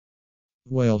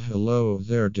Well, hello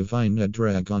there, Divine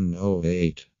Dragon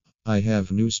 08. I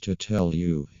have news to tell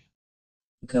you.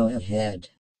 Go ahead.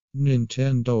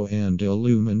 Nintendo and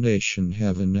Illumination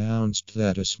have announced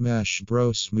that a Smash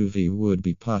Bros. Movie would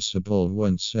be possible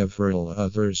when several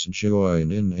others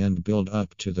join in and build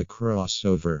up to the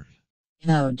crossover.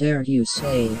 How dare you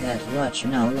say that, Watch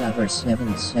Now Lover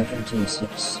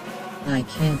 776. I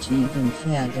can't even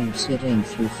fathom sitting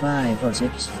through 5 or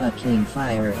 6 fucking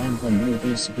Fire Emblem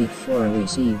movies before we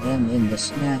see them in the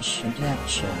Smash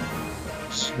adaptation.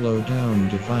 Slow down,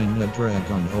 Divine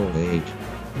Dragon 08.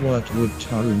 What would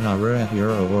Tarunara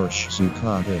or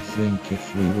Shizukata think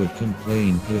if we would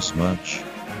complain this much?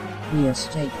 Your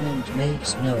statement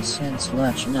makes no sense,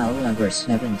 Watch Now Lover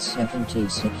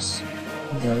 776.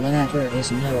 The latter is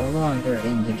no longer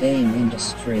in the game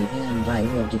industry, and I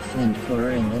will defend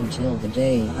Corin until the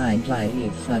day I die,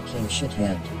 you fucking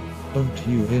shithead. Don't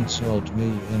you insult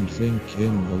me and think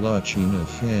I'm the Lachina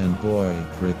fanboy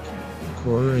prick.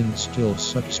 Corin still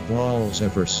sucks balls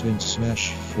ever since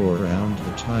Smash 4 around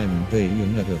the time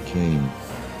Bayonetta came.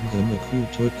 The Miku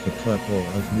took a couple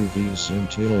of movies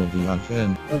until the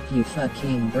event. Hope you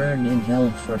fucking burn in hell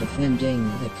for defending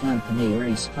the company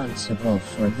responsible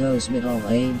for those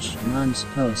middle-aged mons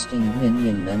posting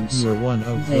minion memes. You're one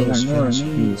of They those fans who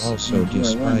normies, also and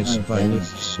you're one despise of them.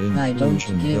 Byleth's I don't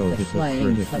inclusion, give though a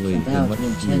flying fuck hypocritically about much you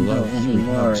Nintendo love Three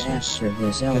anymore Houses. after the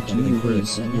Get Zelda to the grip,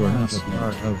 movies you're not a announcement.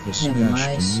 part of the Have a Smash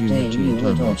nice day, community, you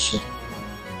little dumbass. shit.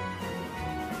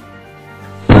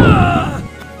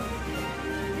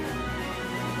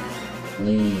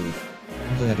 Leave.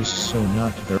 That is so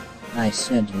not very. I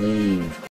said leave.